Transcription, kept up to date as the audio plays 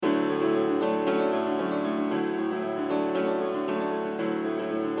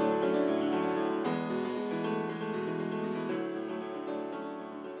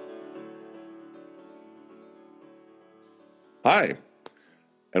Hi,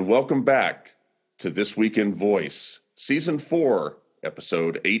 and welcome back to This Week in Voice, Season 4,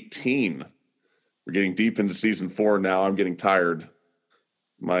 Episode 18. We're getting deep into Season 4 now. I'm getting tired.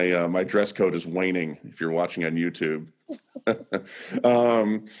 My dress code is waning if you're watching on YouTube. Thank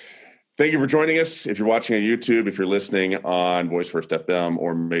you for joining us. If you're watching on YouTube, if you're listening on Voice First FM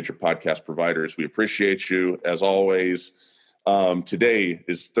or major podcast providers, we appreciate you as always. Today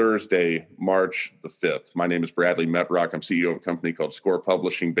is Thursday, March the 5th. My name is Bradley Metrock. I'm CEO of a company called Score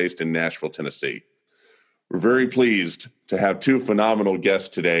Publishing based in Nashville, Tennessee. We're very pleased to have two phenomenal guests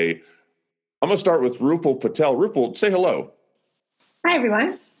today. I'm going to start with Rupal Patel. Rupal, say hello. Hi,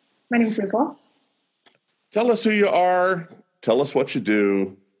 everyone. My name is Rupal. Tell us who you are. Tell us what you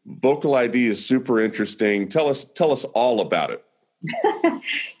do. Vocal ID is super interesting. Tell us all about it.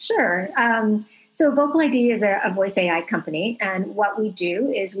 Sure. So Vocal ID is a voice AI company, and what we do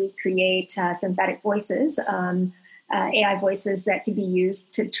is we create synthetic voices, AI voices that can be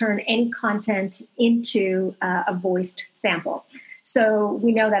used to turn any content into a voiced sample. So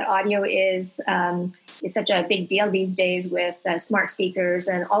we know that audio is such a big deal these days with smart speakers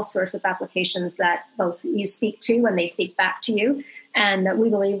and all sorts of applications that both you speak to and they speak back to you. And we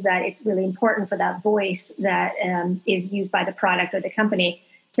believe that it's really important for that voice that is used by the product or the company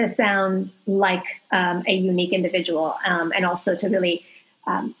to sound like a unique individual and also to really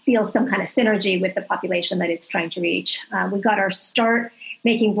feel some kind of synergy with the population that it's trying to reach. We got our start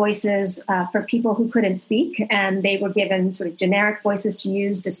making voices for people who couldn't speak, and they were given sort of generic voices to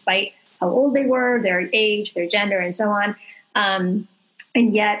use despite how old they were, their age, their gender, and so on.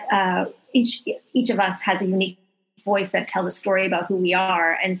 And yet each of us has a unique voice that tells a story about who we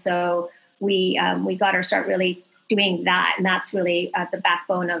are. And so we got our start really doing that. And that's really the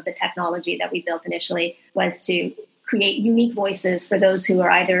backbone of the technology that we built initially, was to create unique voices for those who are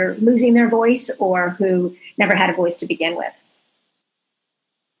either losing their voice or who never had a voice to begin with.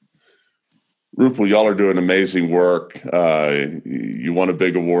 Rupal, y'all are doing amazing work. You won a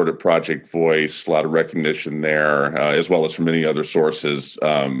big award at Project Voice, a lot of recognition there, as well as from many other sources.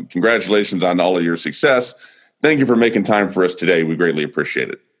 Congratulations on all of your success. Thank you for making time for us today. We greatly appreciate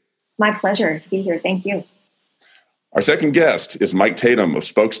it. My pleasure to be here. Thank you. Our second guest is Mike Tatum of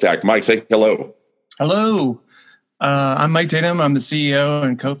Spokestack. Mike, say hello. Hello. I'm Mike Tatum. I'm the CEO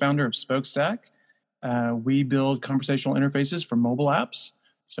and co-founder of Spokestack. We build conversational interfaces for mobile apps.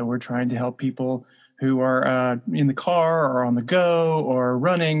 So we're trying to help people who are in the car or on the go or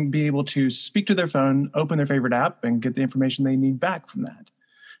running be able to speak to their phone, open their favorite app, and get the information they need back from that.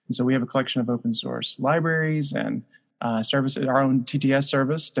 And so we have a collection of open source libraries and services, our own TTS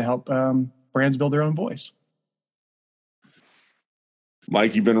service to help brands build their own voice.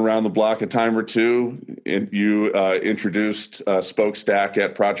 Mike, you've been around the block a time or two. You introduced Spokestack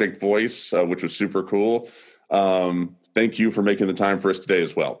at Project Voice, which was super cool. Thank you for making the time for us today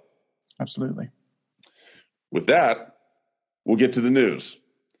as well. Absolutely. With that, we'll get to the news.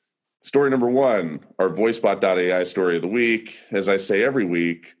 Story number one, our VoiceBot.ai story of the week. As I say every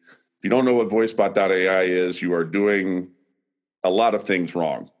week, if you don't know what VoiceBot.ai is, you are doing a lot of things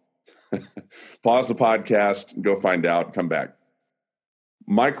wrong. Pause the podcast, go find out, come back.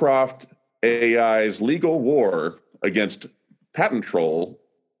 Mycroft AI's legal war against patent troll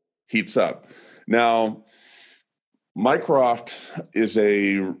heats up. Now, Mycroft is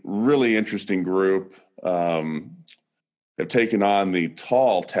a really interesting group. Have taken on the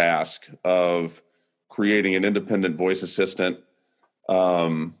tall task of creating an independent voice assistant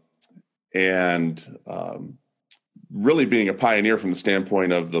and really being a pioneer from the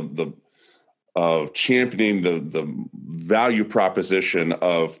standpoint of of championing the value proposition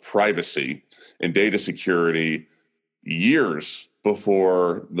of privacy and data security years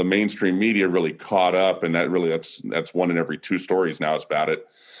before the mainstream media really caught up, and that's one in every two stories now is about it.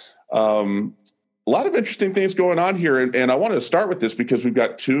 A lot of interesting things going on here, and I wanted to start with this because we've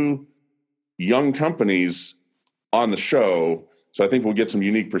got two young companies on the show, so I think we'll get some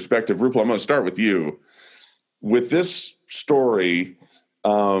unique perspective. Rupal, I'm going to start with you. With this story,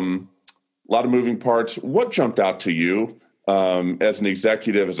 a lot of moving parts. What jumped out to you as an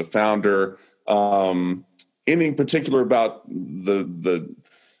executive, as a founder? Anything particular about the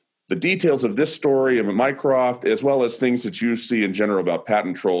details of this story of Mycroft, as well as things that you see in general about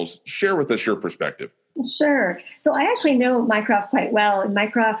patent trolls? Share with us your perspective. Sure. So I actually know Mycroft quite well. In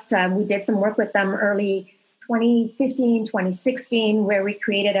Mycroft, we did some work with them early 2015, 2016, where we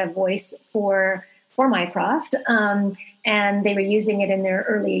created a voice for Mycroft, and they were using it in their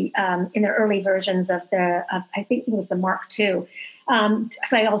early versions of I think it was the Mark II.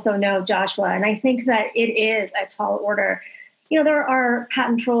 So I also know Joshua, and I think that it is a tall order. You know, there are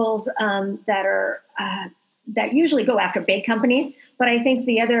patent trolls that are that usually go after big companies. But I think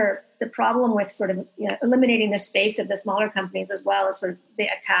the problem with sort of eliminating the space of the smaller companies as well is sort of the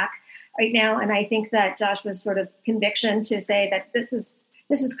attack right now. And I think that Joshua's sort of conviction to say that this is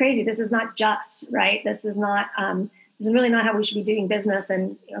crazy. This is not just, right. This is really not how we should be doing business.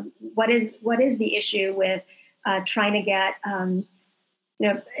 And what is the issue with trying to get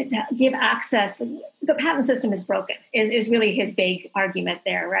give access? The patent system is broken. Is really his big argument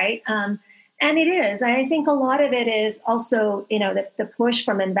there, right? And it is. I think a lot of it is also, the push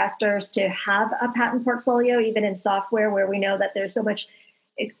from investors to have a patent portfolio, even in software, where we know that there's so much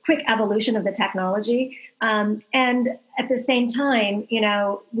quick evolution of the technology. And at the same time,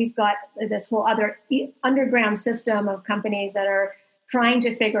 we've got this whole other underground system of companies that are trying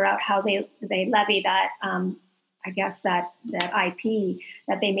to figure out how they levy that, that IP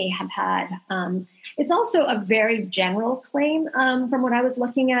that they may have had. It's also a very general claim from what I was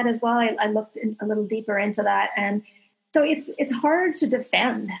looking at as well. I looked a little deeper into that. And so it's hard to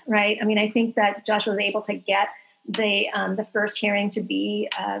defend, right? I mean, I think that Joshua was able to get the first hearing to be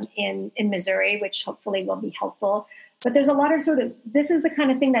in Missouri, which hopefully will be helpful. But there's a lot of this is the kind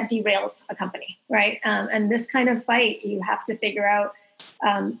of thing that derails a company, right? And this kind of fight, you have to figure out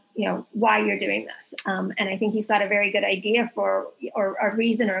why you're doing this. And I think he's got a very good idea or a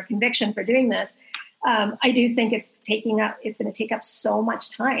reason or a conviction for doing this. I do think it's going to take up so much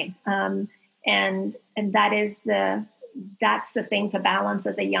time. And that's the thing to balance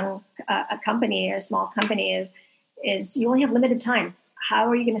as a young company, a small company is you only have limited time. How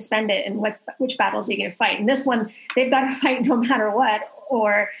are you going to spend it, and which battles are you going to fight? And this one, they've got to fight no matter what,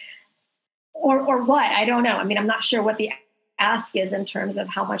 or what, I don't know. I mean, I'm not sure what the ask is in terms of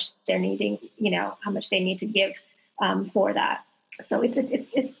how much they're needing, how much they need to give for that. So it's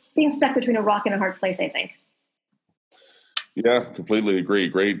being stuck between a rock and a hard place, I think. Yeah, completely agree.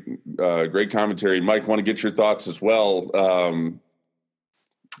 Great commentary. Mike, want to get your thoughts as well.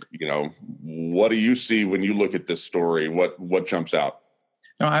 What do you see when you look at this story? What jumps out?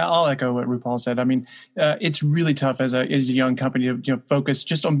 No, I'll echo what RuPaul said. I mean, it's really tough as a young company to focus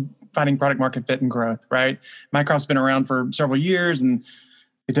just on finding product market fit and growth, right? Mycroft's been around for several years, and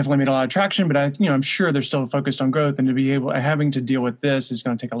it definitely made a lot of traction. But I'm sure they're still focused on growth, and having to deal with this is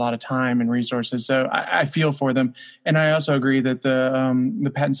going to take a lot of time and resources. So I feel for them, and I also agree that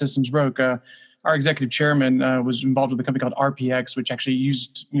the patent system's broke. Our executive chairman was involved with a company called RPX, which actually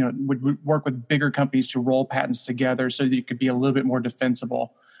would work with bigger companies to roll patents together so that you could be a little bit more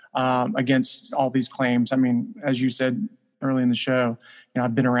defensible against all these claims. I mean, as you said early in the show,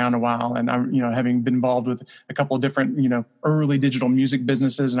 I've been around a while, and I'm, having been involved with a couple of different, early digital music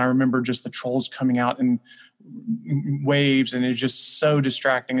businesses. And I remember just the trolls coming out in waves, and it's just so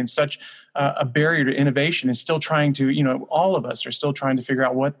distracting and such a barrier to innovation. And still trying to, all of us are still trying to figure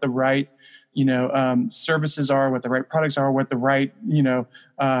out what the right services are, what the right products are, what the right,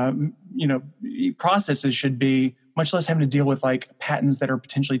 processes should be, much less having to deal with like patents that are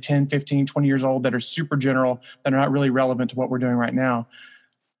potentially 10, 15, 20 years old that are super general, that are not really relevant to what we're doing right now.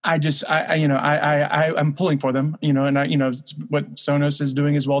 I'm pulling for them, and what Sonos is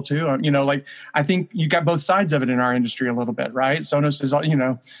doing as well too. I think you got both sides of it in our industry a little bit, right? Sonos is,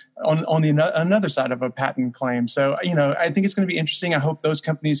 on the another side of a patent claim. So, I think it's going to be interesting. I hope those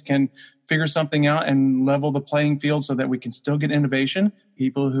companies can figure something out and level the playing field so that we can still get innovation.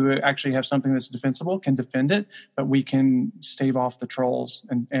 People who actually have something that's defensible can defend it, but we can stave off the trolls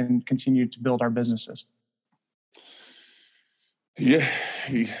and continue to build our businesses. Yeah.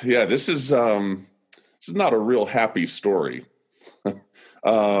 This is not a real happy story,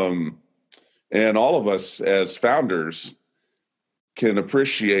 and all of us as founders can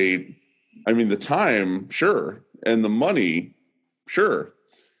appreciate. I mean, the time, sure, and the money, sure,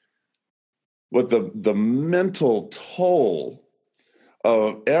 but the mental toll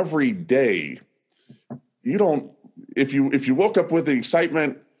of every day. You don't. If you woke up with the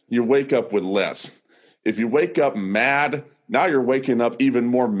excitement, you wake up with less. If you wake up mad, now you're waking up even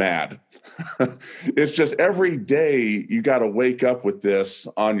more mad. It's just every day you got to wake up with this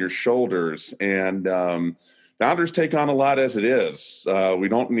on your shoulders. And founders take on a lot as it is. We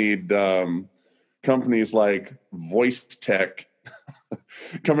don't need companies like Voice Tech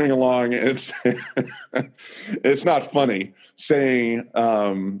coming along. It's not funny saying,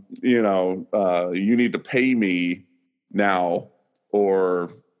 you need to pay me now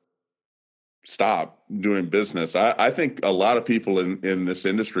or stop doing business. I think a lot of people in this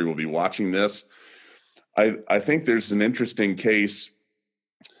industry will be watching this. I think there's an interesting case.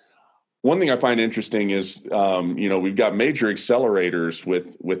 One thing I find interesting is, we've got major accelerators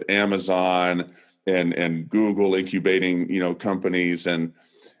with Amazon and Google incubating, companies. And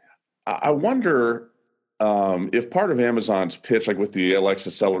I wonder if part of Amazon's pitch, like with the Alexa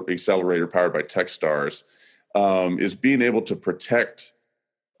accelerator powered by Techstars, is being able to protect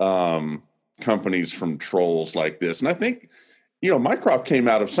companies from trolls like this. And I think, Mycroft came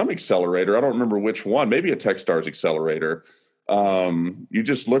out of some accelerator. I don't remember which one, maybe a Techstars accelerator. You're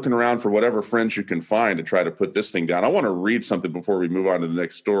just looking around for whatever friends you can find to try to put this thing down. I want to read something before we move on to the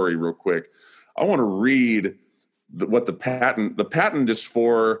next story real quick. I want to read what the patent is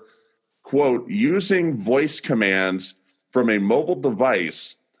for, quote, using voice commands from a mobile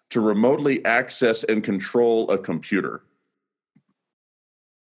device to remotely access and control a computer.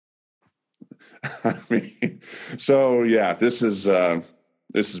 I mean, so yeah, this is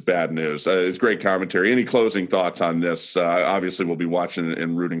bad news. It's great commentary. Any closing thoughts on this? Obviously, we'll be watching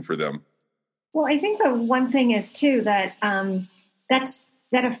and rooting for them. Well, I think the one thing is too that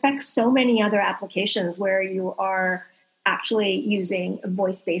that affects so many other applications where you are actually using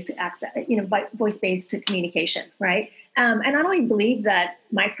voice-based access, voice-based communication, right? And I don't even believe that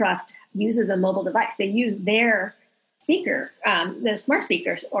Mycroft uses a mobile device. They use their speaker, the smart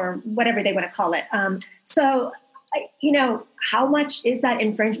speakers, or whatever they want to call it. So, how much is that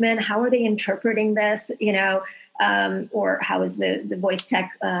infringement? How are they interpreting this? Or how is the voice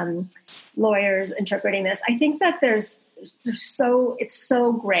tech lawyers interpreting this? I think that it's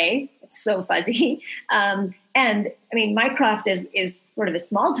so gray, it's so fuzzy. And I mean, Mycroft is sort of a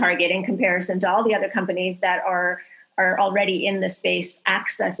small target in comparison to all the other companies that are already in the space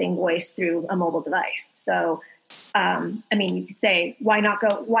accessing voice through a mobile device. So, you could say, why not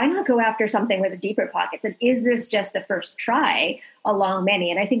go after something with deeper pockets? And is this just the first try along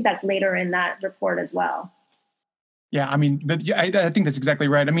many? And I think that's later in that report as well. Yeah, I mean, but I think that's exactly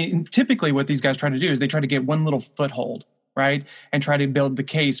right. I mean, typically what these guys try to do is they try to get one little foothold, right? And try to build the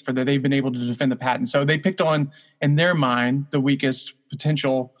case for that they've been able to defend the patent. So they picked on, in their mind, the weakest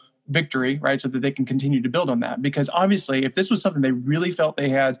potential victory, right? So that they can continue to build on that. Because obviously, if this was something they really felt they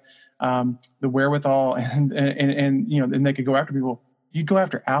had the wherewithal and they could go after people, you'd go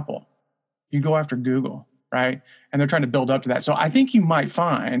after Apple, you'd go after Google, right? And they're trying to build up to that. So I think you might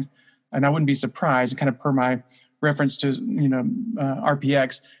find, and I wouldn't be surprised, kind of per my reference to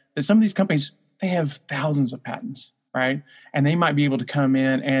RPX, that some of these companies, they have thousands of patents, right? And they might be able to come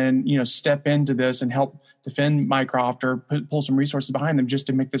in and step into this and help defend Mycroft or pull some resources behind them just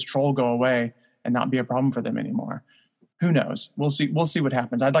to make this troll go away and not be a problem for them anymore. Who knows? We'll see what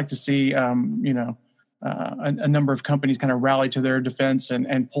happens. I'd like to see a number of companies kind of rally to their defense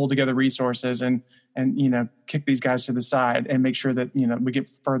and pull together resources and kick these guys to the side and make sure that we get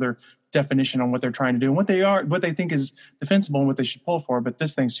further definition on what they're trying to do and what they think is defensible and what they should pull for. But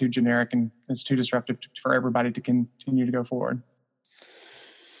this thing's too generic and it's too disruptive for everybody to continue to go forward.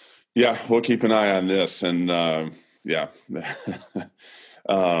 Yeah, we'll keep an eye on this. And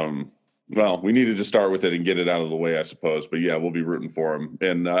well, we needed to start with it and get it out of the way, I suppose. But yeah, we'll be rooting for him.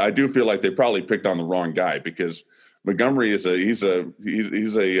 And I do feel like they probably picked on the wrong guy, because Montgomery he's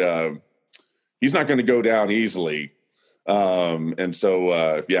not going to go down easily. And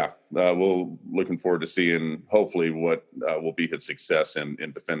so, we're looking forward to seeing hopefully what will be his success in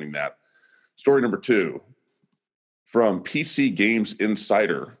defending that. Story number 2 from PC Games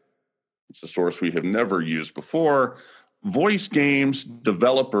Insider. It's a source we have never used before. Voice games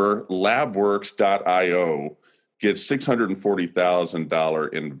developer Labworks.io gets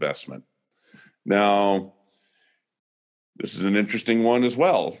 $640,000 investment. Now, this is an interesting one as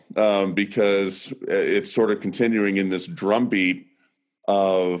well, because it's sort of continuing in this drumbeat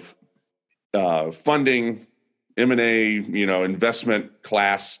of funding, M&A, investment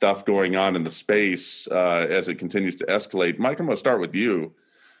class stuff going on in the space as it continues to escalate. Mike, I'm going to start with you.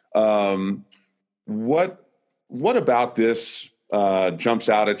 What about this jumps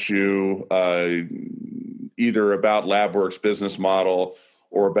out at you, either about Labworks' business model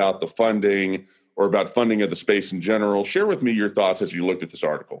or about the funding or about funding of the space in general? Share with me your thoughts as you looked at this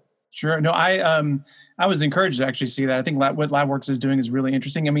article. Sure. No, I was encouraged to actually see that. I think what Labworks is doing is really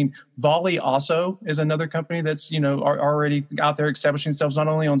interesting. I mean, Volley also is another company that's, are already out there establishing themselves not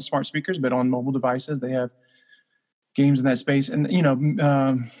only on smart speakers, but on mobile devices. They have games in that space. And,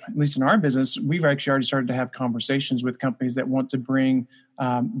 at least in our business, we've actually already started to have conversations with companies that want to bring,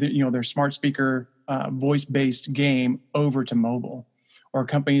 their smart speaker voice-based game over to mobile, or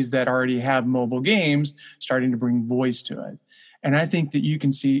companies that already have mobile games starting to bring voice to it. And I think that you're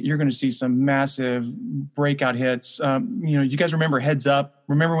going to see some massive breakout hits. You guys remember Heads Up?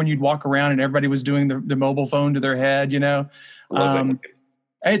 Remember when you'd walk around and everybody was doing the mobile phone to their head,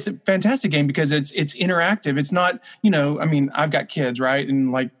 It's a fantastic game because it's interactive. It's not, I mean, I've got kids, right?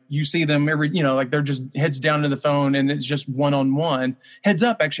 And like you see them every, like they're just heads down to the phone and it's just one-on-one. Heads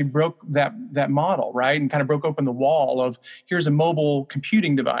Up actually broke that model, right? And kind of broke open the wall of here's a mobile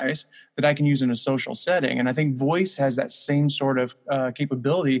computing device that I can use in a social setting. And I think voice has that same sort of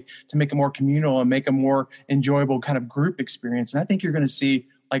capability to make it more communal and make a more enjoyable kind of group experience. And I think you're going to see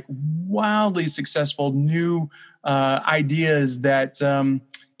like wildly successful new ideas that,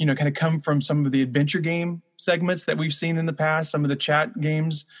 kind of come from some of the adventure game segments that we've seen in the past, some of the chat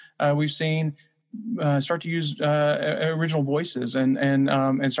games we've seen start to use original voices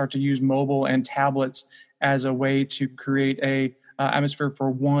and start to use mobile and tablets as a way to create a atmosphere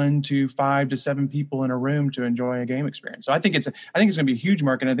for 1 to 5 to 7 people in a room to enjoy a game experience. So I think it's going to be a huge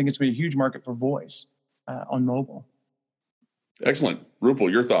market. I think it's going to be a huge market for voice on mobile. Excellent.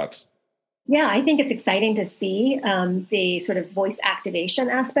 Rupal, your thoughts? Yeah, I think it's exciting to see the sort of voice activation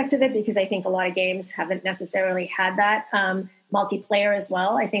aspect of it, because I think a lot of games haven't necessarily had that multiplayer as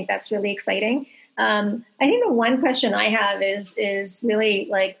well. I think that's really exciting. I think the one question I have is really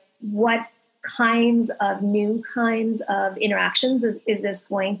like, what kinds of new kinds of interactions is this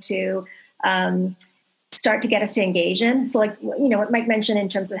going to start to get us to engage in? So like, what Mike mentioned in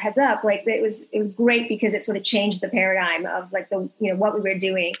terms of Heads Up, like it was great because it sort of changed the paradigm of like what we were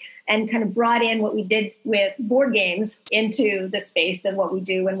doing and kind of brought in what we did with board games into the space of what we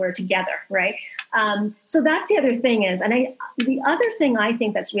do when we're together. Right. So that's the other thing is, and the other thing I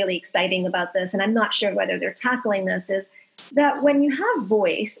think that's really exciting about this, and I'm not sure whether they're tackling this, is that when you have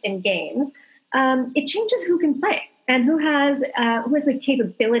voice in games, it changes who can play and who has the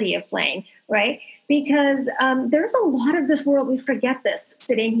capability of playing, right? Because there's a lot of this world, we forget this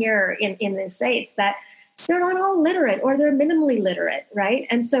sitting here in the States, that they're not all literate or they're minimally literate, right?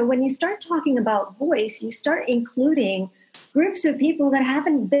 And so when you start talking about voice, you start including groups of people that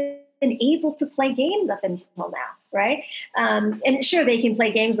haven't been able to play games up until now, right? And sure, they can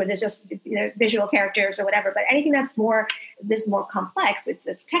play games where there's just visual characters or whatever, but anything that's more complex,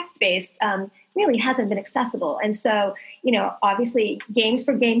 it's text-based, really hasn't been accessible. And so, obviously games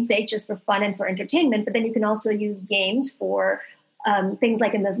for game's sake, just for fun and for entertainment, but then you can also use games for things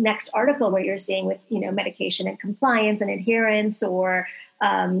like in the next article where you're seeing with, medication and compliance and adherence, or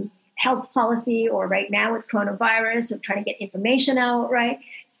health policy, or right now with coronavirus of trying to get information out, right?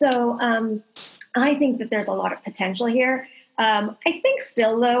 So I think that there's a lot of potential here. I think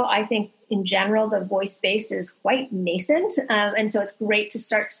still, though, in general, the voice space is quite nascent. And so it's great to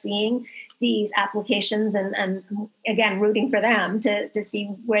start seeing these applications and again, rooting for them to see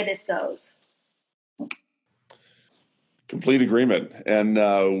where this goes. Complete agreement. And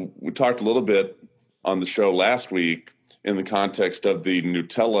we talked a little bit on the show last week in the context of the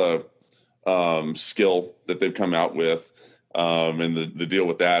Gnutella skill that they've come out with. And the deal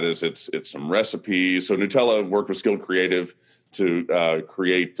with that is it's some recipes. So Gnutella worked with Skilled Creative to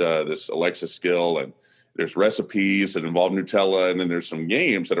create this Alexa skill, and there's recipes that involve Gnutella, and then there's some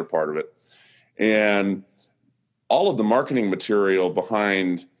games that are part of it. And all of the marketing material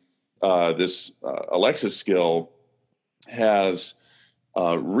behind this Alexa skill has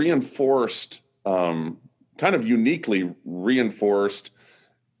reinforced, kind of uniquely reinforced,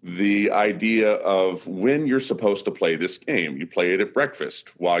 the idea of when you're supposed to play this game. You play it at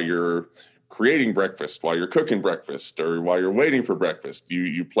breakfast, while you're creating breakfast, while you're cooking breakfast, or while you're waiting for breakfast.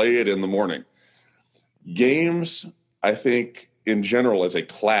 You play it in the morning. Games, I think, in general, as a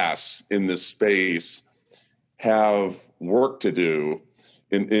class in this space, have work to do.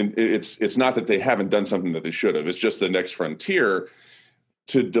 And it's not that they haven't done something that they should have. It's just the next frontier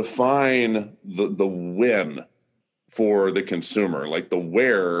to define the when for the consumer. Like the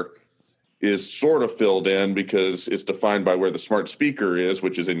where is sort of filled in because it's defined by where the smart speaker is,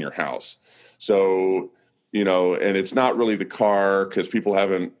 which is in your house. So, and it's not really the car, because people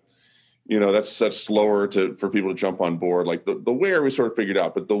haven't, that's slower for people to jump on board. Like the where we sort of figured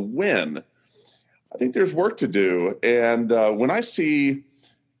out, but the when, I think there's work to do. And when I see,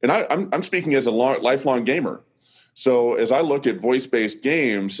 and I'm speaking as a lifelong gamer. So as I look at voice-based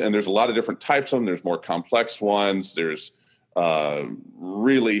games, and there's a lot of different types of them, there's more complex ones, there's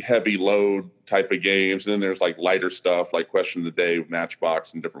really heavy load type of games, and then there's like lighter stuff like Question of the Day,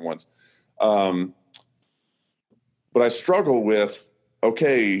 Matchbox, and different ones. But I struggle with,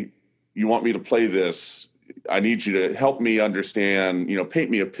 okay, you want me to play this, I need you to help me understand,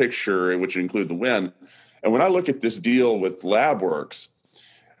 paint me a picture, which would include the when. And when I look at this deal with LabWorks,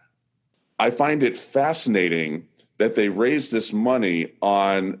 I find it fascinating that they raised this money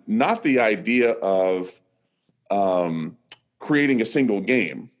on not the idea of creating a single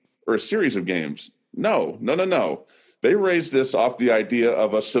game or a series of games. No. they raised this off the idea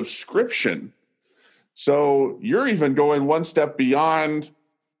of a subscription. So you're even going one step beyond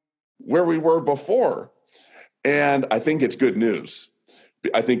where we were before. And I think it's good news.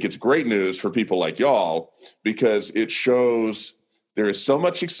 I think it's great news for people like y'all, because it shows there is so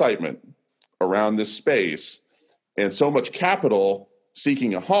much excitement around this space and so much capital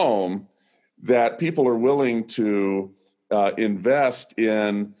seeking a home that people are willing to invest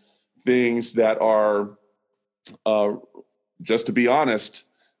in things that are, just to be honest,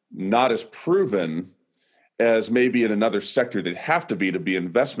 not as proven as maybe in another sector that have to be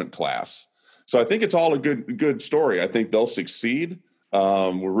investment class. So I think it's all a good story. I think they'll succeed.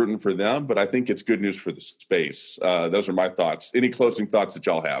 We're rooting for them, but I think it's good news for the space. Those are my thoughts. Any closing thoughts that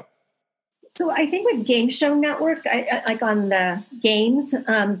y'all have? So I think with Game Show Network, like on the games,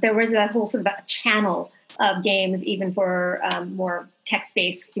 there was a whole sort of a channel of games, even for more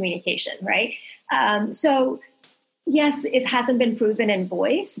text-based communication, right? So yes, it hasn't been proven in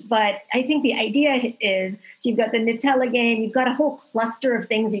voice, but I think the idea is, so you've got the Nutella game, you've got a whole cluster of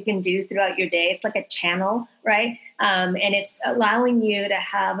things you can do throughout your day. It's like a channel, right? And it's allowing you to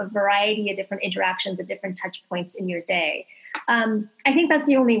have a variety of different interactions at different touch points in your day. I think that's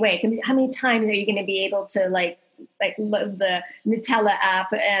the only way. How many times are you going to be able to like the Nutella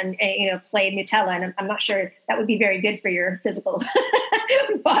app and play Nutella? And I'm not sure that would be very good for your physical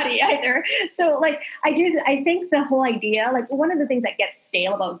body either. So I think the whole idea, one of the things that gets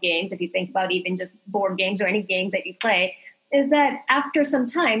stale about games, if you think about even just board games or any games that you play, is that after some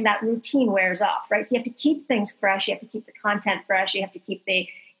time that routine wears off, right? So you have to keep things fresh, you have to keep the content fresh, you have to keep the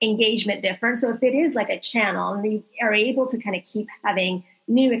engagement different. So if it is like a channel and you are able to kind of keep having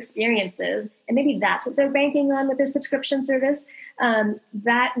new experiences, and maybe that's what they're banking on with their subscription service,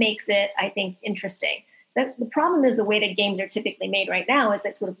 that makes it, I think, interesting. The problem is the way that games are typically made right now is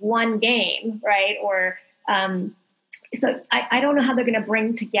it's sort of one game, right? Or so I don't know how they're going to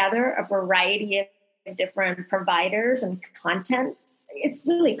bring together a variety of different providers and content. It's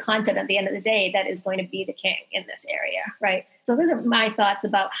really content at the end of the day that is going to be the king in this area, right? So those are my thoughts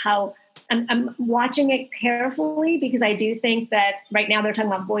about how I'm watching it carefully, because I do think that right now they're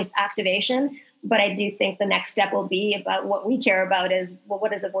talking about voice activation, but I do think the next step will be about what we care about is, well,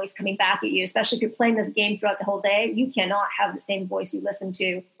 what is a voice coming back at you? Especially if you're playing this game throughout the whole day, you cannot have the same voice you listen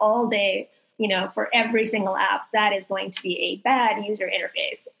to all day, for every single app. That is going to be a bad user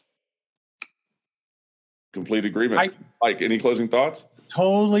interface. Complete agreement. Mike, any closing thoughts?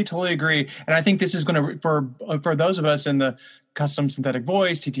 Totally agree. And I think this is going to, for those of us in the custom synthetic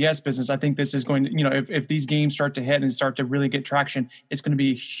voice, TTS business, I think this is going to, if these games start to hit and start to really get traction, it's going to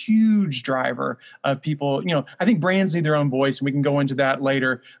be a huge driver of people. I think brands need their own voice, and we can go into that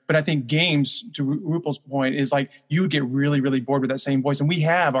later. But I think games, to Rupal's point, is like you get really, really bored with that same voice. And we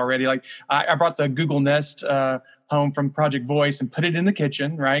have already, I brought the Google Nest home from Project Voice and put it in the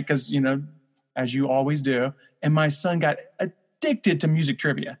kitchen, right? Because, as you always do. And my son got addicted to music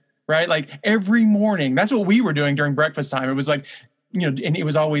trivia, right? Like every morning, that's what we were doing during breakfast time. It was like, and it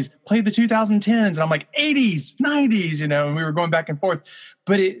was always play the 2010s. And I'm like 80s, 90s, and we were going back and forth.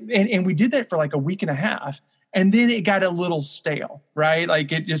 But and we did that for like a week and a half. And then it got a little stale, right?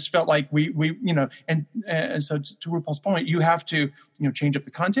 Like it just felt like we and so to RuPaul's point, you have to, change up the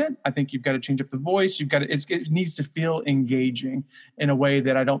content. I think you've got to change up the voice. It needs to feel engaging in a way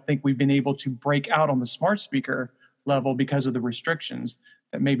that I don't think we've been able to break out on the smart speaker level because of the restrictions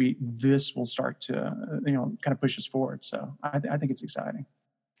that maybe this will start to, kind of push us forward. So I think it's exciting.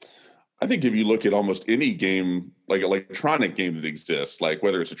 I think if you look at almost any game, like electronic game that exists, like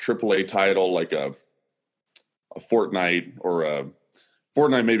whether it's a AAA title, like a Fortnite or a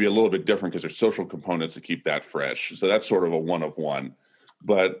Fortnite may be a little bit different because there's social components to keep that fresh. So that's sort of a one of one.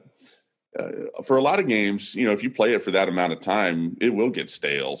 But for a lot of games, if you play it for that amount of time, it will get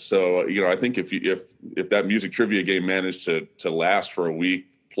stale. So, I think if that music trivia game managed to last for a week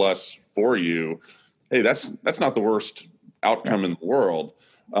plus for you, hey, that's not the worst outcome in the world.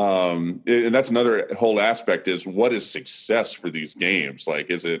 And that's another whole aspect is what is success for these games? Like,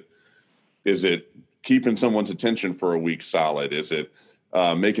 is it keeping someone's attention for a week solid? Is it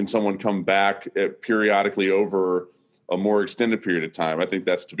making someone come back periodically over a more extended period of time? I think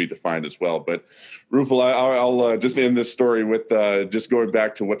that's to be defined as well. But Rupal, I'll just end this story with just going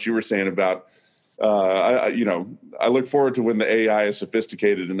back to what you were saying about, I look forward to when the AI is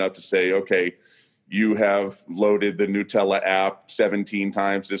sophisticated enough to say, okay, you have loaded the Nutella app 17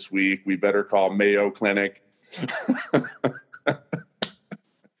 times this week. We better call Mayo Clinic.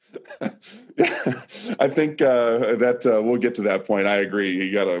 I think that we'll get to that point. I agree.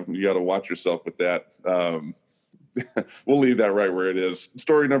 You gotta watch yourself with that. We'll leave that right where it is.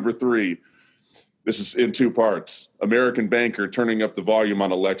 Story number 3. This is in two parts. American Banker turning up the volume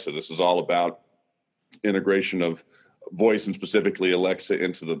on Alexa. This is all about integration of voice and specifically Alexa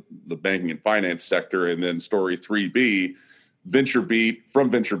into the banking and finance sector. And then story 3B,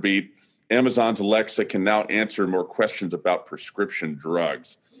 VentureBeat, Amazon's Alexa can now answer more questions about prescription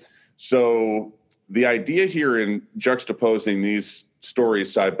drugs. So the idea here in juxtaposing these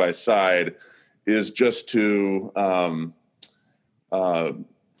stories side by side is just to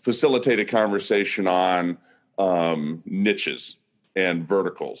facilitate a conversation on niches and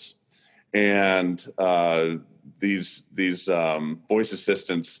verticals. And these voice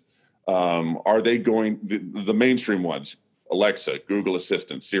assistants, are they going, the mainstream ones, Alexa, Google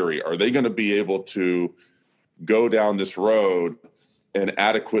Assistant, Siri, are they going to be able to go down this road and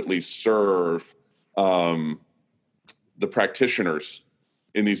adequately serve the practitioners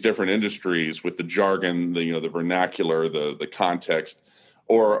in these different industries with the jargon, the vernacular, the context,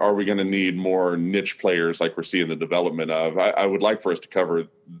 or are we going to need more niche players like we're seeing the development of? I would like for us to cover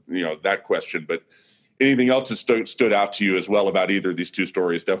that question, but anything else that stood out to you as well about either of these two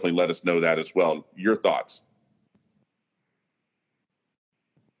stories, definitely let us know that as well. Your thoughts.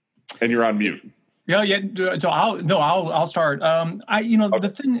 And you're on mute. Yeah. So I'll start.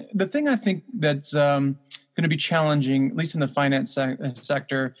 The thing I think that's going to be challenging, at least in the finance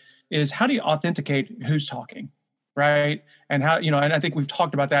sector, is how do you authenticate who's talking, right? And how and I think we've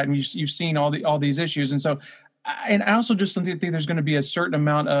talked about that, and you've seen all these issues, and so, and I also just think there's going to be a certain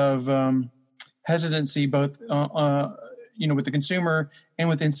amount of hesitancy, both with the consumer and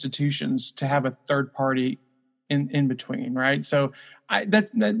with institutions, to have a third party in between, right? So when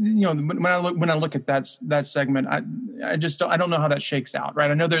I look at that segment, I don't know how that shakes out,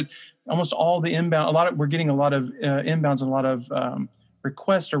 right? I know that almost all the inbound, we're getting a lot of inbounds and a lot of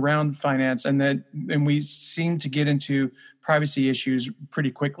requests around finance, and we seem to get into privacy issues pretty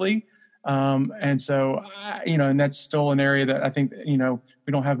quickly. And so, and that's still an area that I think, we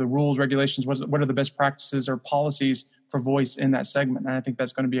don't have the rules, regulations. What are the best practices or policies for voice in that segment? And I think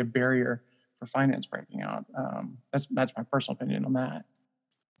that's going to be a barrier for finance breaking out. That's my personal opinion on that.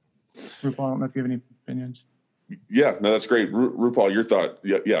 RuPaul, I don't know if you have any opinions. Yeah, no, that's great. RuPaul, your thought.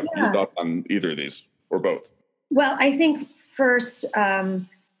 Yeah. Your thought on either of these or both. Well, I think first,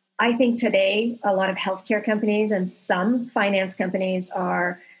 I think today a lot of healthcare companies and some finance companies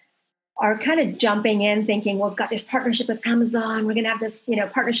are kind of jumping in thinking, well, we've got this partnership with Amazon. We're going to have this,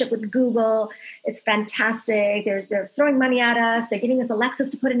 partnership with Google. It's fantastic. They're throwing money at us. They're giving us Alexas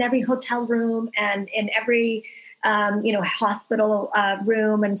to put in every hotel room and in every, hospital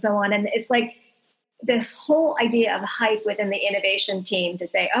room and so on. And it's like this whole idea of hype within the innovation team to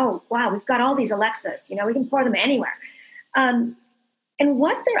say, oh, wow, we've got all these Alexas, we can pour them anywhere. And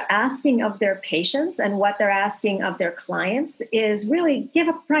what they're asking of their patients and what they're asking of their clients is really give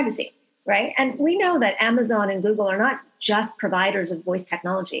up privacy. Right. And we know that Amazon and Google are not just providers of voice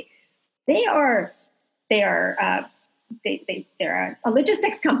technology. They're a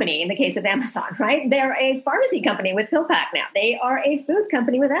logistics company in the case of Amazon, right? They're a pharmacy company with PillPack now. They are a food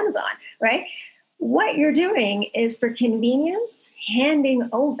company with Amazon, right? What you're doing is, for convenience, handing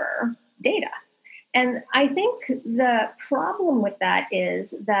over data. And I think the problem with that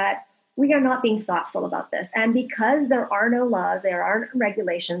is that we are not being thoughtful about this. And because there are no laws, there aren't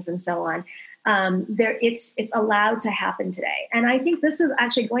regulations and so on, it's allowed to happen today. And I think this is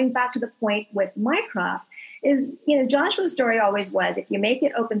actually going back to the point with Mycroft is, Joshua's story always was, if you make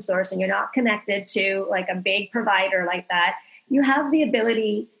it open source and you're not connected to like a big provider like that, you have the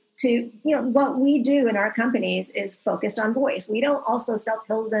ability to, what we do in our companies is focused on voice. We don't also sell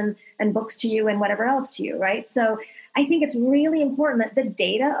pills and books to you and whatever else to you, right? So I think it's really important that the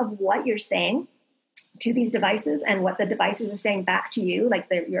data of what you're saying to these devices and what the devices are saying back to you, like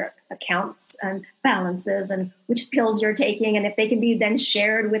your accounts and balances and which pills you're taking, and if they can be then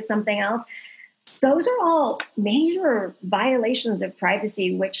shared with something else, those are all major violations of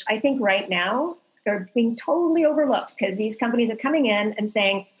privacy, which I think right now are being totally overlooked because these companies are coming in and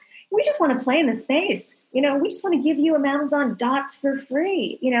saying, we just want to play in the space. We just want to give you Amazon dots for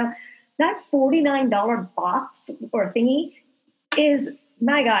free. That $49 box or thingy is,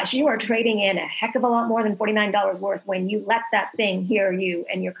 my gosh, you are trading in a heck of a lot more than $49 worth when you let that thing hear you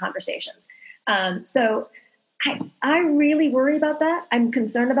and your conversations. So I really worry about that. I'm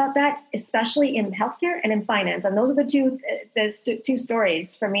concerned about that, especially in healthcare and in finance. And those are the two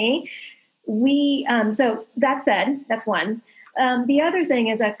stories for me. So that said, that's one. The other thing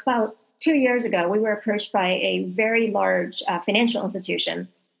is that about 2 years ago, we were approached by a very large financial institution.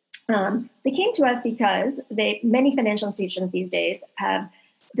 They came to us because many financial institutions these days have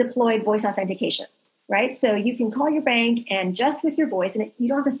deployed voice authentication, right? So you can call your bank and just with your voice, and you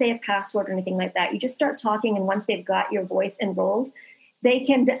don't have to say a password or anything like that. You just start talking, and once they've got your voice enrolled, they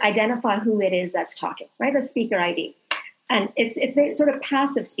can identify who it is that's talking, right? A speaker ID. And it's a sort of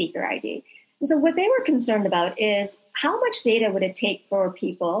passive speaker ID. And so what they were concerned about is how much data would it take for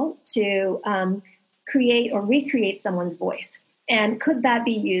people to create or recreate someone's voice? And could that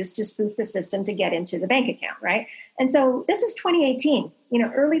be used to spoof the system to get into the bank account, right? And so this is 2018,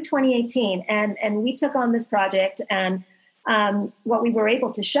 early 2018. And we took on this project. And what we were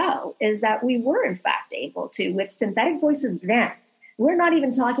able to show is that we were, in fact, able to, with synthetic voices then, we're not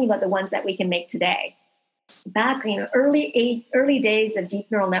even talking about the ones that we can make today. Back, early days of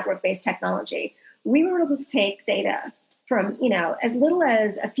deep neural network-based technology, we were able to take data from, as little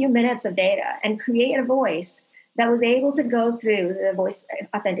as a few minutes of data and create a voice that was able to go through the voice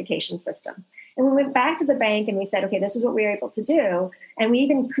authentication system. And we went back to the bank and we said, okay, this is what we were able to do. And we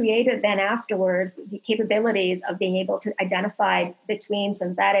even created then afterwards the capabilities of being able to identify between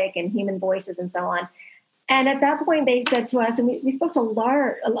synthetic and human voices and so on. And at that point, they said to us, and we spoke to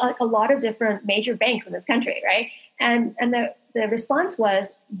a lot of different major banks in this country, right? And the response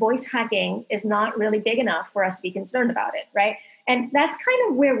was, voice hacking is not really big enough for us to be concerned about it, right? And that's kind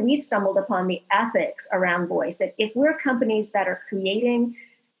of where we stumbled upon the ethics around voice, that if we're companies that are creating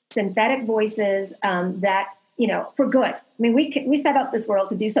synthetic voices that, for good. I mean, we set out this world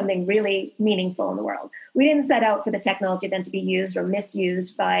to do something really meaningful in the world. We didn't set out for the technology then to be used or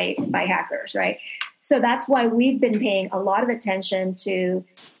misused by hackers, right? So that's why we've been paying a lot of attention to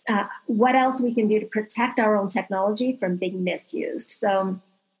what else we can do to protect our own technology from being misused. So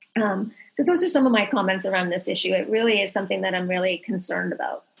those are some of my comments around this issue. It really is something that I'm really concerned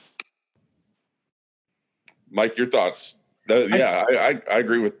about. Mike, your thoughts? I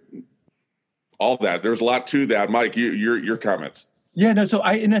agree with all that. There's a lot to that. Mike, your comments. Yeah, no.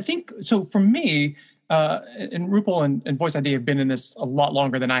 I think for me, and Rupal and Voice ID have been in this a lot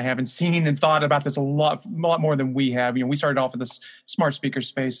longer than I have, and seen and thought about this a lot more than we have. We started off in this smart speaker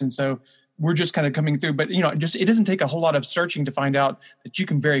space, and so we're just kind of coming through. But it doesn't take a whole lot of searching to find out that you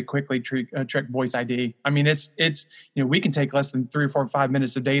can very quickly trick Voice ID. I mean, it's we can take less than 3 or 4 or 5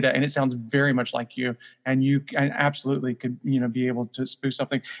 minutes of data, and it sounds very much like you, and you absolutely could be able to spoof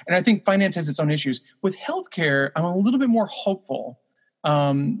something. And I think finance has its own issues. With healthcare, I'm a little bit more hopeful.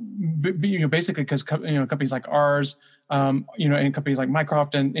 Basically because companies like ours, and companies like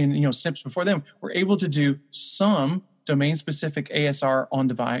Mycroft and Snips before them were able to do some domain-specific ASR on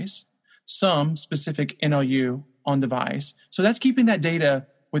device, some specific NLU on device. So that's keeping that data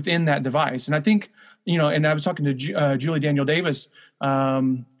within that device. And I think, and I was talking to Julie Daniel Davis a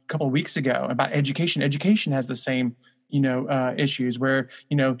couple of weeks ago about education. Education has the same, issues where,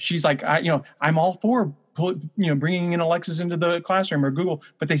 she's like, I'm all for bringing in Alexis into the classroom or Google,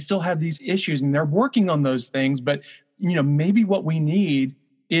 but they still have these issues and they're working on those things. But, maybe what we need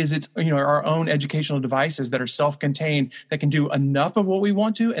is our own educational devices that are self-contained that can do enough of what we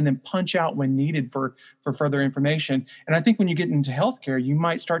want to and then punch out when needed for further information. And I think when you get into healthcare, you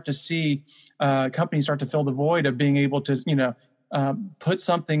might start to see companies start to fill the void of being able to, put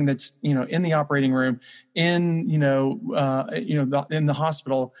something that's in the operating room, in in the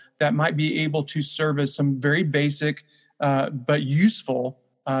hospital that might be able to service some very basic but useful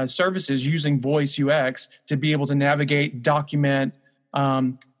services using voice UX to be able to navigate, document,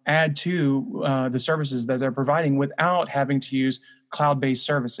 add to the services that they're providing without having to use cloud-based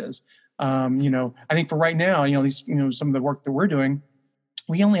services. I think for right now, at least some of the work that we're doing,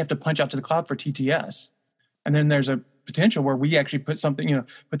 we only have to punch out to the cloud for TTS, and then there's a potential where we actually put something,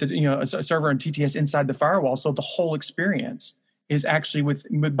 put a server and TTS inside the firewall, so the whole experience is actually with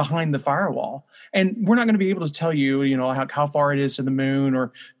behind the firewall. And we're not going to be able to tell you, how far it is to the moon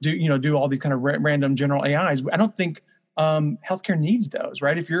or do all these kind of random general AIs. I don't think healthcare needs those,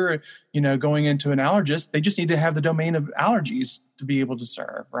 right? If you're, going into an allergist, they just need to have the domain of allergies to be able to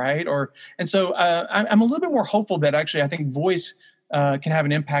serve, right? And so I'm a little bit more hopeful that actually I think voice can have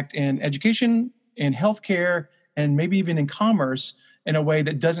an impact in education, in healthcare, and maybe even in commerce in a way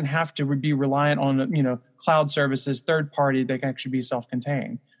that doesn't have to be reliant on, cloud services, third party that can actually be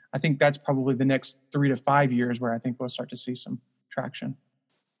self-contained. I think that's probably the next 3 to 5 years where I think we'll start to see some traction.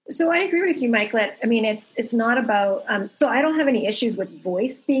 So I agree with you, Mike. It's not about. So I don't have any issues with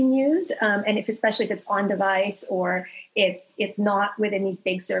voice being used, and especially if it's on device or it's not within these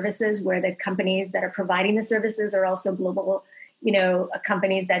big services where the companies that are providing the services are also global,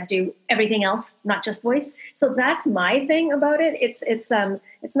 companies that do everything else, not just voice. So that's my thing about it. It's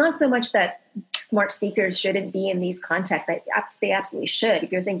not so much that smart speakers shouldn't be in these contexts. They absolutely should.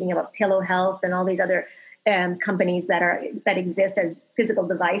 If you're thinking about Pillow Health and all these other companies that exist as physical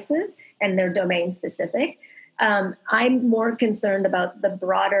devices and they're domain specific. I'm more concerned about the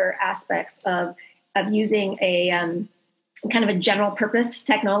broader aspects of using a kind of a general purpose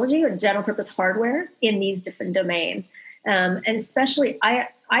technology or general purpose hardware in these different domains. And especially, I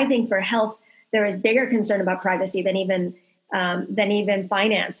think for health, there is bigger concern about privacy than even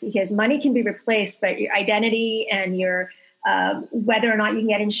finance, because money can be replaced, but your identity and your whether or not you can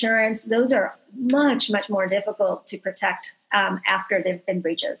get insurance, those are much, much more difficult to protect after there've been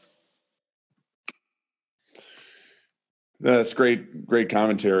breaches. That's great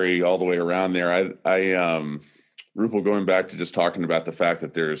commentary all the way around there. I Rupal, going back to just talking about the fact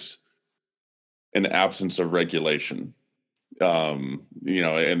that there's an absence of regulation, and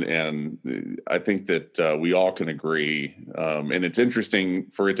I think that we all can agree, and it's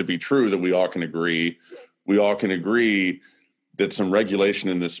interesting for it to be true that we all can agree that some regulation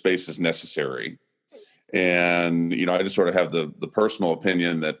in this space is necessary. And, I just sort of have the personal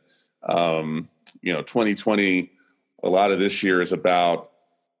opinion that, 2020, a lot of this year is about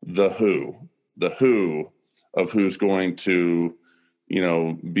the who of who's going to,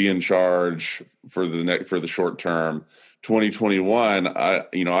 be in charge for the short term. 2021,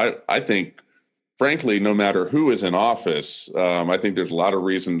 I think, frankly, no matter who is in office, I think there's a lot of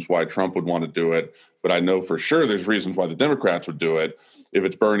reasons why Trump would want to do it, but I know for sure there's reasons why the Democrats would do it. If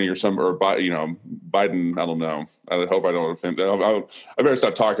it's Bernie or Biden, I don't know. I hope I don't offend. I better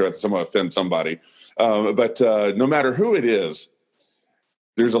stop talking about this. I'm going to offend somebody. But no matter who it is,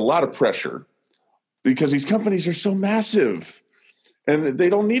 there's a lot of pressure because these companies are so massive, and they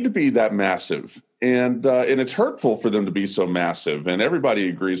don't need to be that massive, and it's hurtful for them to be so massive, and everybody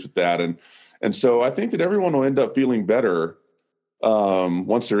agrees with that. And so I think that everyone will end up feeling better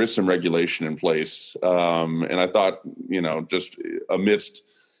once there is some regulation in place. And I thought, just amidst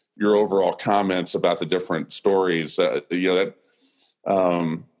your overall comments about the different stories, that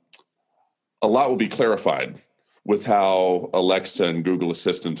a lot will be clarified with how Alexa and Google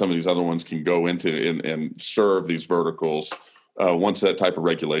Assistant, some of these other ones, can go into and serve these verticals once that type of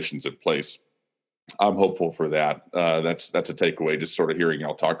regulation's in place. I'm hopeful for that. That's a takeaway, just sort of hearing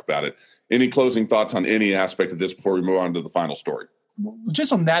y'all talk about it. Any closing thoughts on any aspect of this before we move on to the final story?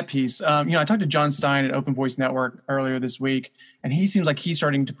 Just on that piece, I talked to John Stein at Open Voice Network earlier this week, and he seems like he's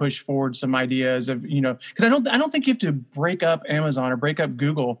starting to push forward some ideas of, because I don't think you have to break up Amazon or break up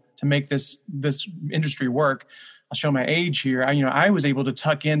Google to make this industry work. I'll show my age here. I was able to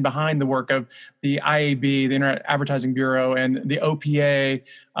tuck in behind the work of the IAB, the Internet Advertising Bureau, and the OPA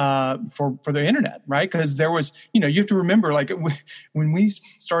for the internet, right? Because there was, you have to remember, like when we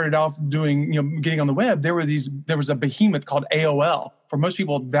started off doing, getting on the web, there was a behemoth called AOL. For most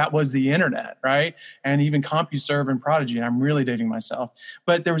people, that was the internet, right? And even CompuServe and Prodigy. And I'm really dating myself,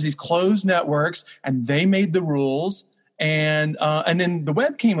 but there was these closed networks, and they made the rules. And then the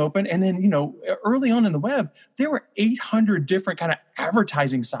web came open, and then, early on in the web, there were 800 different kind of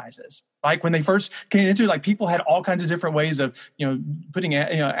advertising sizes. Like when they first came into it, like people had all kinds of different ways of, putting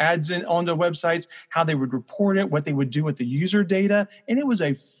ads in onto websites, how they would report it, what they would do with the user data. And it was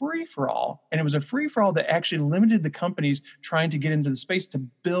a free-for-all. And it was a free-for-all that actually limited the companies trying to get into the space to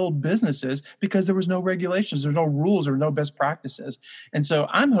build businesses because there was no regulations, there's no rules, or no best practices. And so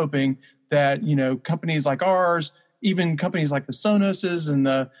I'm hoping that, companies like ours, even companies like the Sonoses and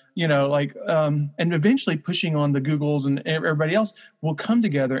and eventually pushing on the Googles and everybody else will come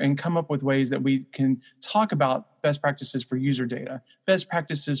together and come up with ways that we can talk about best practices for user data, best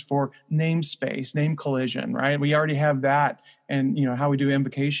practices for namespace, name collision, right? We already have that, and how we do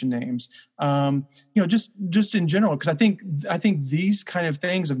invocation names, just in general, because I think these kind of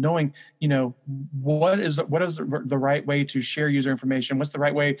things of knowing, what is the right way to share user information, what's the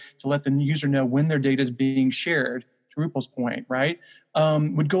right way to let the user know when their data is being shared, to Rupal's point, right,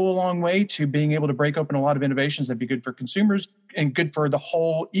 would go a long way to being able to break open a lot of innovations that'd be good for consumers and good for the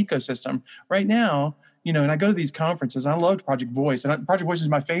whole ecosystem. Right now, and I go to these conferences, and I loved Project Voice, and Project Voice is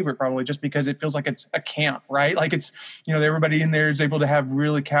my favorite probably just because it feels like it's a camp, right? Like it's, everybody in there is able to have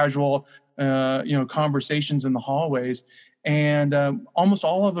really casual, conversations in the hallways. And almost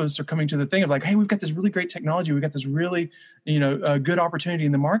all of us are coming to the thing of like, hey, we've got this really great technology. We've got this really, good opportunity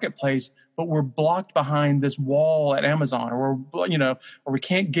in the marketplace, but we're blocked behind this wall at Amazon, or or we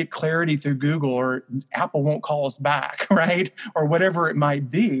can't get clarity through Google, or Apple won't call us back, right? Or whatever it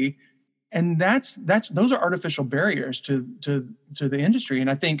might be. And those are artificial barriers to the industry. And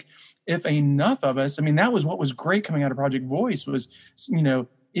I think if enough of us, that was what was great coming out of Project Voice was,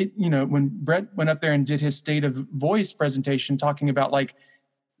 when Brett went up there and did his State of Voice presentation, talking about like,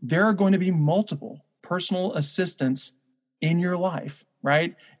 there are going to be multiple personal assistants in your life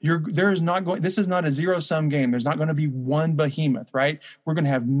right? This is not a zero-sum game. There's not going to be one behemoth, right? We're going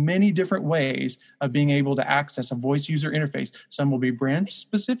to have many different ways of being able to access a voice user interface. Some will be brand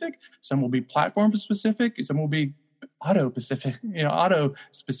specific, some will be platform specific, some will be auto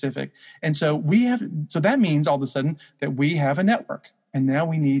specific. And so that means all of a sudden that we have a network, and now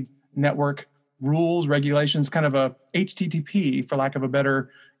we need network rules, regulations, kind of a HTTP, for lack of a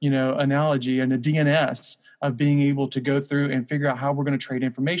better, analogy, and a DNS of being able to go through and figure out how we're going to trade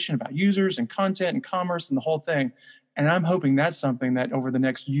information about users and content and commerce and the whole thing. And I'm hoping that's something that over the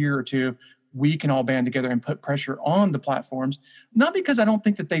next year or two, we can all band together and put pressure on the platforms, not because I don't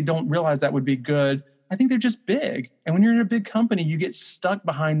think that they don't realize that would be good. I think they're just big. And when you're in a big company, you get stuck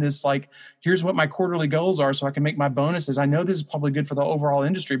behind this, like, here's what my quarterly goals are so I can make my bonuses. I know this is probably good for the overall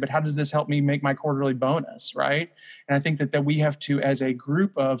industry, but how does this help me make my quarterly bonus, right? And I think that we have to, as a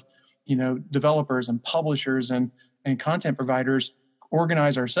group of, developers and publishers and content providers,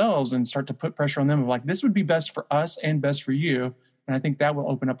 organize ourselves and start to put pressure on them of like, this would be best for us and best for you. And I think that will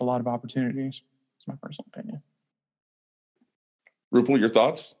open up a lot of opportunities. It's my personal opinion. Rupal, your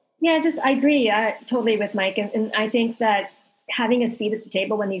thoughts? Yeah, I agree totally with Mike. And I think that having a seat at the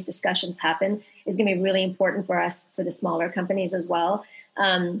table when these discussions happen is going to be really important for us, for the smaller companies as well.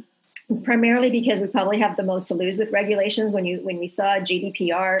 Primarily because we probably have the most to lose with regulations. When we saw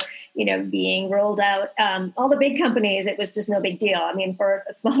GDPR, being rolled out, all the big companies, it was just no big deal. I mean, for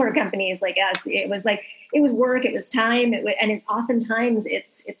smaller companies like us, it was work, it was time, and oftentimes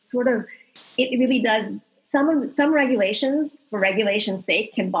it's sort of, it really does. Some regulations, for regulation's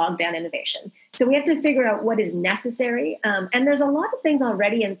sake, can bog down innovation. So we have to figure out what is necessary. And there's a lot of things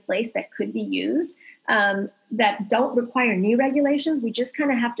already in place that could be used that don't require new regulations. We just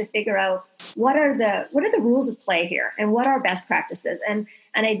kind of have to figure out what are the rules of play here and what are best practices. And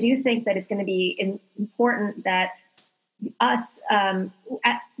I do think that it's going to be important that us,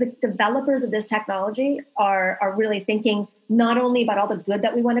 the developers of this technology, are really thinking not only about all the good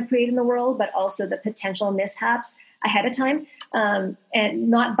that we want to create in the world, but also the potential mishaps ahead of time, and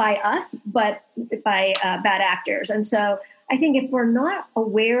not by us, but by bad actors. And so I think if we're not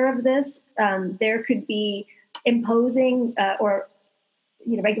aware of this, there could be imposing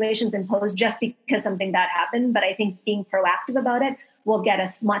regulations imposed just because something bad happened. But I think being proactive about it will get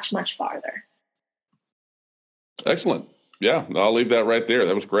us much, much farther. Excellent. Yeah, I'll leave that right there.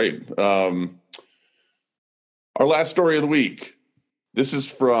 That was great. Our last story of the week. This is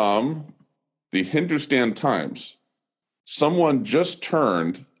from the Hindustan Times. Someone just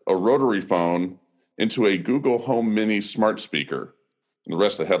turned a rotary phone into a Google Home Mini smart speaker. And the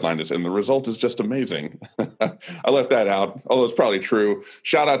rest of the headline is, and the result is just amazing. I left that out, although it's probably true.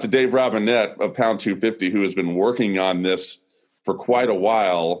 Shout out to Dave Robinette of Pound 250, who has been working on this for quite a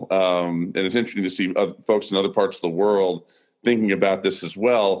while. And it's interesting to see folks in other parts of the world thinking about this as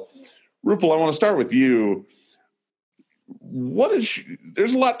well. Rupal, I want to start with you.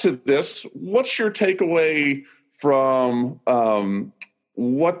 There's a lot to this. What's your takeaway from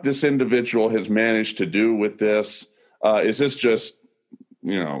what this individual has managed to do with this? Is this just,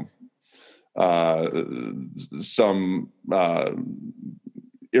 some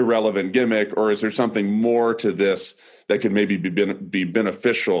irrelevant gimmick, or is there something more to this that could maybe be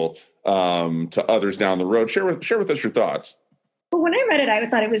beneficial to others down the road? Share with us your thoughts. Well, when I read it, I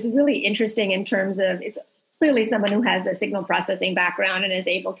thought it was really interesting in terms of, it's clearly someone who has a signal processing background and is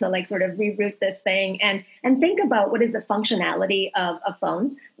able to sort of reroute this thing and think about what is the functionality of a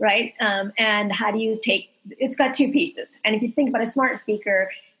phone, right? And how do you it's got two pieces. And if you think about a smart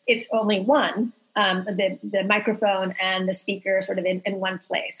speaker, it's only one, the microphone and the speaker sort of in one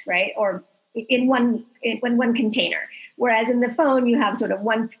place, right? Or in one container. Whereas in the phone, you have sort of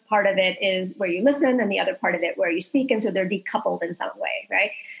one part of it is where you listen and the other part of it where you speak. And so they're decoupled in some way, right?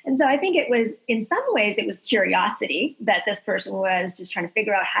 And so I think it was, in some ways, it was curiosity that this person was just trying to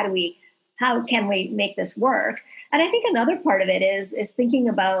figure out how can we make this work? And I think another part of it is thinking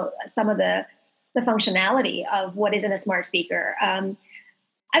about some of the functionality of what is in a smart speaker.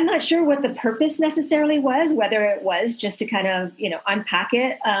 I'm not sure what the purpose necessarily was, whether it was just to kind of, unpack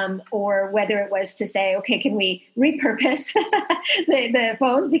it, or whether it was to say, okay, can we repurpose the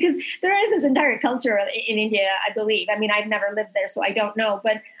phones? Because there is this entire culture in India, I believe. I mean, I've never lived there, so I don't know.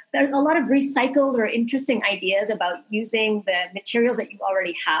 But there's a lot of recycled or interesting ideas about using the materials that you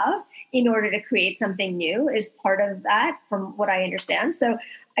already have in order to create something new is part of that, from what I understand. So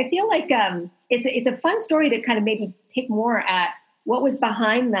I feel like it's a fun story to kind of maybe pick more at what was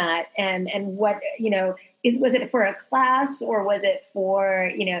behind that, and what, was it for a class, or was it for,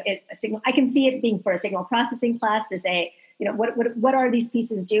 a signal? I can see it being for a signal processing class to say, what are these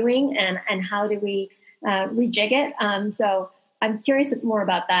pieces doing, and how do we rejig it? So I'm curious more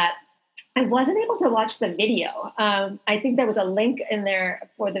about that. I wasn't able to watch the video. I think there was a link in there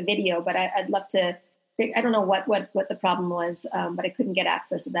for the video, but I'd love to. I don't know what the problem was, but I couldn't get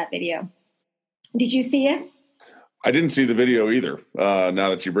access to that video. Did you see it? I didn't see the video either. Now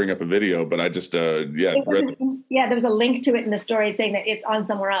that you bring up a video, but I just there was a link to it in the story saying that it's on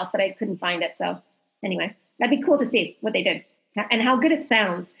somewhere else, but I couldn't find it. So anyway, that'd be cool to see what they did and how good it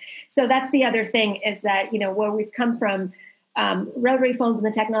sounds. So that's the other thing is that, where we've come from, rotary phones and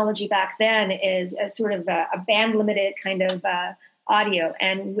the technology back then is a sort of a band limited kind of audio.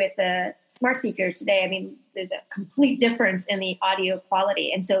 And with the smart speakers today, I mean, there's a complete difference in the audio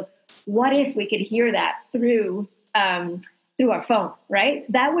quality. And so what if we could hear that through our phone, right?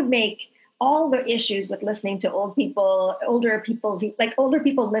 That would make all the issues with listening to older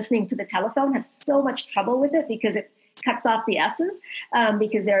people listening to the telephone have so much trouble with it because it cuts off the S's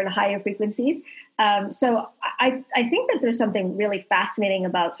because they're in higher frequencies. So I think that there's something really fascinating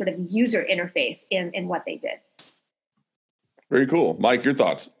about sort of user interface in what they did. Very cool. Mike, your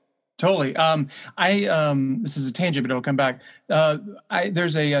thoughts? Totally. This is a tangent, but it'll come back.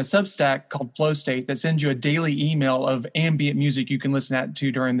 There's a Substack called Flow State that sends you a daily email of ambient music you can listen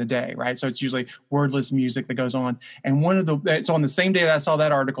to during the day, right? So it's usually wordless music that goes on. And so on the same day that I saw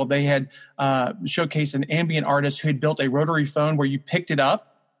that article, they had showcased an ambient artist who had built a rotary phone where you picked it up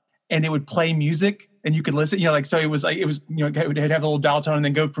and it would play music and you could listen, so it would have a little dial tone and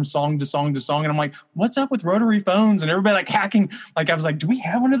then go from song to song to song. And I'm like, what's up with rotary phones? And everybody like hacking, I was like, do we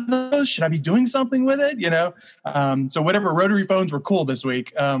have one of those? Should I be doing something with it? So whatever, rotary phones were cool this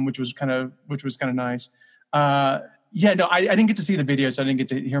week, which was kind of nice. I didn't get to see the video, so I didn't get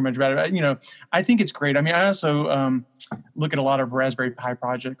to hear much about it. I think it's great. I mean, I also look at a lot of Raspberry Pi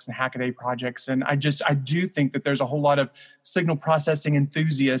projects and Hackaday projects, and I do think that there's a whole lot of signal processing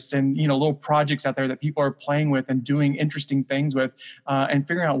enthusiasts and little projects out there that people are playing with and doing interesting things with, and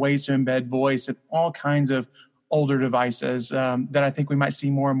figuring out ways to embed voice in all kinds of older devices that I think we might see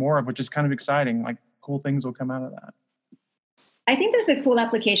more and more of, which is kind of exciting. Like cool things will come out of that. I think there's a cool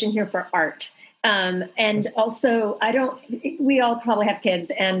application here for art. And also, we all probably have kids,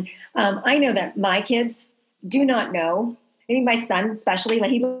 and I know that my kids do not know, I mean, my son especially, like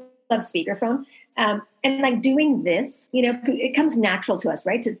he loves speakerphone. And like doing this, it comes natural to us,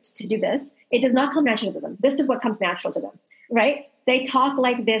 right? To do this. It does not come natural to them. This is what comes natural to them, right? They talk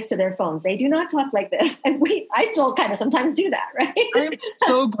like this to their phones. They do not talk like this. And I still kind of sometimes do that, right? I'm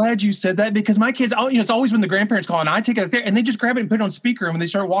so glad you said that because my kids, it's always when the grandparents call and I take it there and they just grab it and put it on speaker. And when they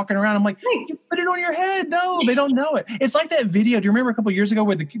start walking around, I'm like, hey, you put it on your head. No, they don't know it. It's like that video. Do you remember a couple of years ago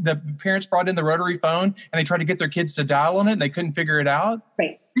where the parents brought in the rotary phone and they tried to get their kids to dial on it and they couldn't figure it out?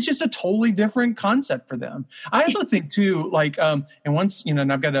 Right. It's just a totally different concept for them. I also think too, and once,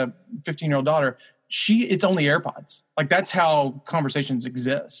 and I've got a 15-year-old daughter, it's only AirPods. Like that's how conversations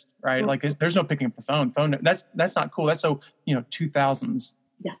exist, right? Like there's no picking up the phone. That's not cool. That's so 2000s.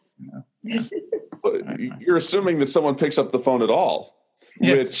 Yeah. You're assuming that someone picks up the phone at all,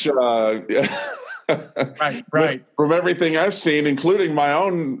 yes. Which right. From everything I've seen, including my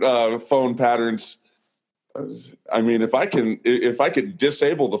own phone patterns. I mean, if I could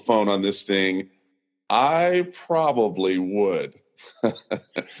disable the phone on this thing, I probably would.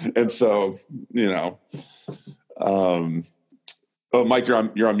 And so, oh, Mike, you're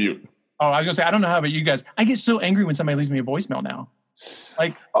on mute. Oh, I was gonna say, I don't know how about you guys. I get so angry when somebody leaves me a voicemail now.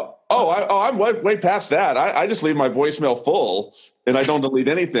 Like, I'm way past that. I just leave my voicemail full and I don't delete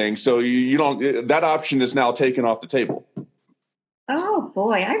anything. So you don't. That option is now taken off the table. Oh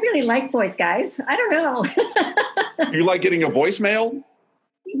boy, I really like voice, guys. I don't know. You like getting a voicemail?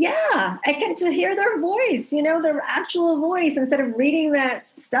 Yeah, I get to hear their voice, their actual voice instead of reading that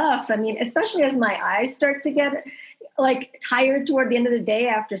stuff. I mean, especially as my eyes start to get tired toward the end of the day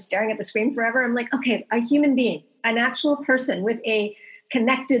after staring at the screen forever. I'm like, okay, a human being, an actual person with a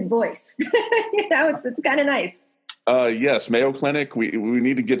connected voice. It's kind of nice. Yes, Mayo Clinic. We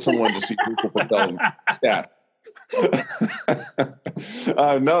need to get someone to see Rupal Patel stat.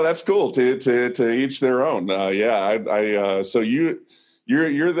 No, that's cool. To each their own. So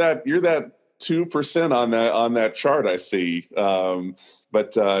you're that 2% on that chart I see.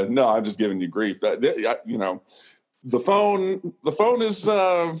 But no, I'm just giving you grief. The phone is.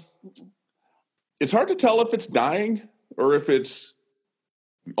 It's hard to tell if it's dying or if it's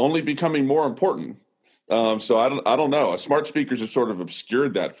only becoming more important. So I don't know. Smart speakers have sort of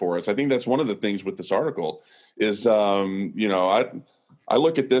obscured that for us. I think that's one of the things with this article is, I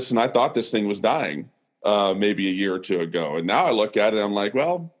look at this and I thought this thing was dying maybe a year or two ago. And now I look at it and I'm like,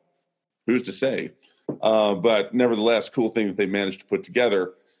 well, who's to say? But nevertheless, cool thing that they managed to put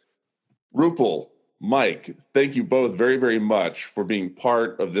together. Rupal, Mike, thank you both very, very much for being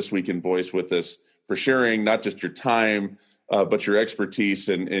part of This Week in Voice with us, for sharing not just your time, but your expertise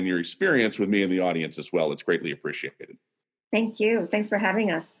and your experience with me and the audience as well. It's greatly appreciated. Thank you. Thanks for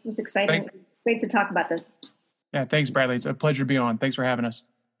having us. It was exciting. Great to talk about this. Yeah, thanks, Bradley. It's a pleasure to be on. Thanks for having us.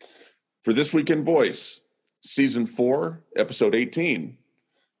 For This Week in Voice, Season 4, Episode 18.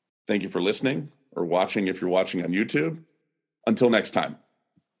 Thank you for listening or watching if you're watching on YouTube. Until next time.